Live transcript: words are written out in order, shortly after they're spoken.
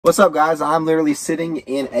What's up, guys? I'm literally sitting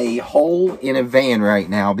in a hole in a van right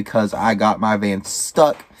now because I got my van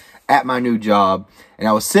stuck at my new job. And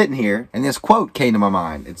I was sitting here and this quote came to my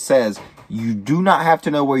mind. It says, "You do not have to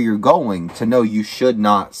know where you're going to know you should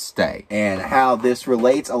not stay." And how this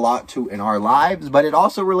relates a lot to in our lives, but it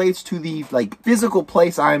also relates to the physical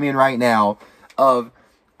place I'm in right now of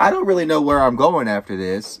I don't really know where I'm going after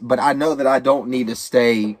this, but I know that I don't need to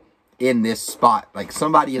stay in this spot. Like,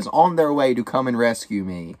 somebody is on their way to come and rescue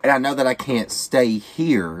me, and I know that I can't stay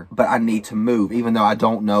here, but I need to move, even though I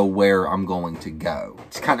don't know where I'm going to go.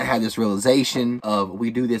 Just kind of had this realization of we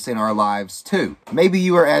do this in our lives too. Maybe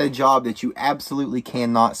you are at a job that you absolutely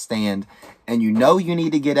cannot stand, and you know you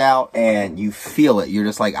need to get out, and you feel it. You're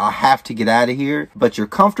just like, I have to get out of here, but you're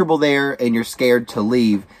comfortable there, and you're scared to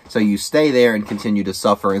leave, so you stay there and continue to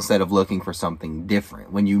suffer instead of looking for something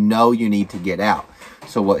different when you know you need to get out.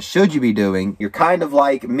 So what should you be doing? You're kind of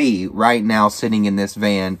like me right now sitting in this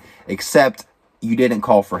van, except you didn't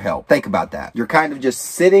call for help. Think about that. You're kind of just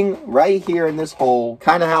sitting right here in this hole,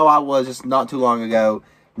 kind of how I was just not too long ago.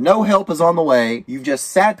 No help is on the way. You've just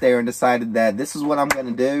sat there and decided that this is what I'm going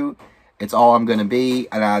to do. It's all I'm going to be,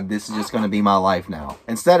 and this is just going to be my life now.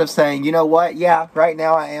 Instead of saying, you know what? Yeah, right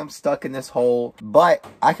now I am stuck in this hole, but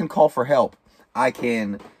I can call for help. I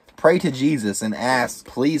can pray to Jesus and ask,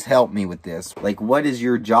 please help me with this. Like, what is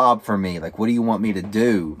your job for me? Like, what do you want me to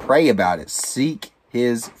do? Pray about it. Seek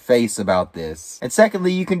his face about this. And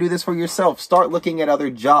secondly, you can do this for yourself. Start looking at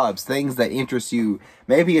other jobs, things that interest you.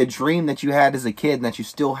 Maybe a dream that you had as a kid and that you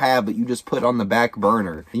still have, but you just put on the back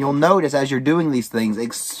burner. And you'll notice as you're doing these things,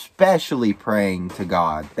 especially praying to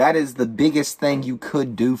God, that is the biggest thing you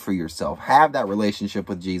could do for yourself. Have that relationship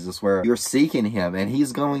with Jesus where you're seeking him and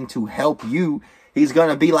he's going to help you. He's going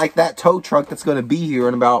to be like that tow truck that's going to be here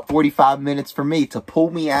in about 45 minutes for me to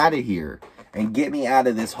pull me out of here and get me out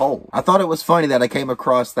of this hole. I thought it was funny that I came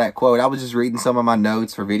across that quote. I was just reading some of my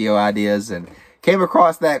notes for video ideas and came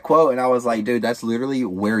across that quote, and I was like, dude, that's literally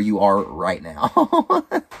where you are right now.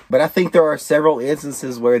 But I think there are several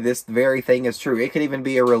instances where this very thing is true. It could even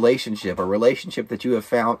be a relationship that you have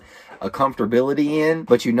found a comfortability in,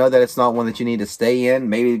 but you know that it's not one that you need to stay in,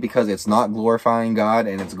 maybe because it's not glorifying God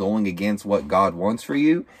and it's going against what God wants for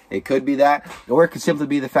you. It could be that, or it could simply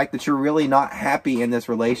be the fact that you're really not happy in this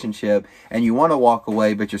relationship and you want to walk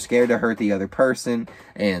away, but you're scared to hurt the other person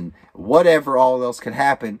and whatever all else could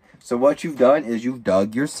happen. So what you've done is you've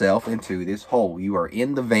dug yourself into this hole. You are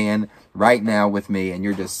in the van right now with me and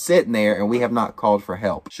you're just sitting there and we have not called for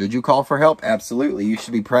help. Should you call for help? Absolutely. You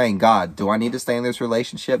should be praying, God, do I need to stay in this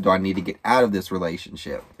relationship? Do I need to get out of this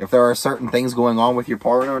relationship? If there are certain things going on with your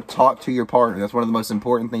partner, talk to your partner. That's one of the most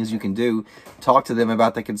important things you can do. Talk to them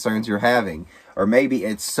about the concerns you're having. Or maybe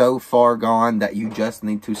it's so far gone that you just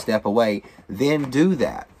need to step away. Then do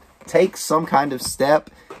that. Take some kind of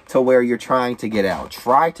step to where you're trying to get out.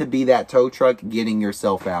 Try to be that tow truck getting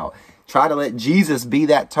yourself out. Try to let Jesus be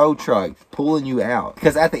that tow truck pulling you out.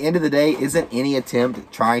 Because at the end of the day, isn't any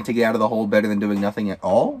attempt trying to get out of the hole better than doing nothing at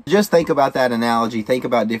all? Just think about that analogy. Think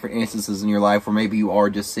about different instances in your life where maybe you are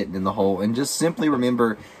just sitting in the hole. And just simply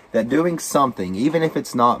remember that doing something, even if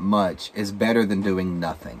it's not much, is better than doing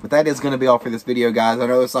nothing. But that is going to be all for this video, guys. I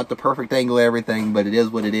know it's not the perfect angle of everything, but it is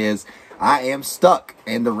what it is. I am stuck,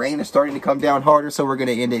 and the rain is starting to come down harder, so we're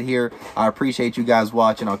going to end it here. I appreciate you guys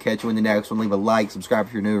watching. I'll catch you in the next one. Leave a like, subscribe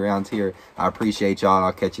if you're new around here. I appreciate y'all, and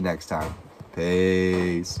I'll catch you next time.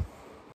 Peace.